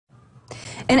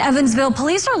In Evansville,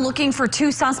 police are looking for two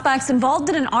suspects involved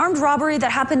in an armed robbery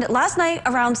that happened last night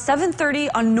around 7:30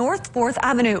 on North 4th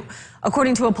Avenue.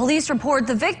 According to a police report,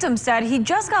 the victim said he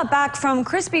just got back from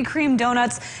Krispy Kreme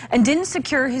donuts and didn't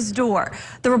secure his door.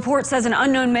 The report says an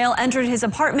unknown male entered his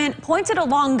apartment, pointed a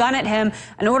long gun at him,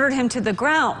 and ordered him to the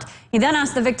ground. He then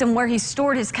asked the victim where he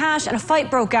stored his cash, and a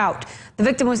fight broke out. The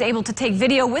victim was able to take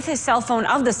video with his cell phone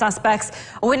of the suspects.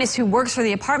 A witness who works for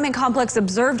the apartment complex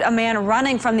observed a man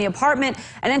running from the apartment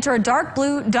and enter a dark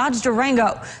blue Dodge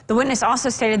Durango. The witness also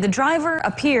stated the driver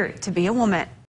appeared to be a woman.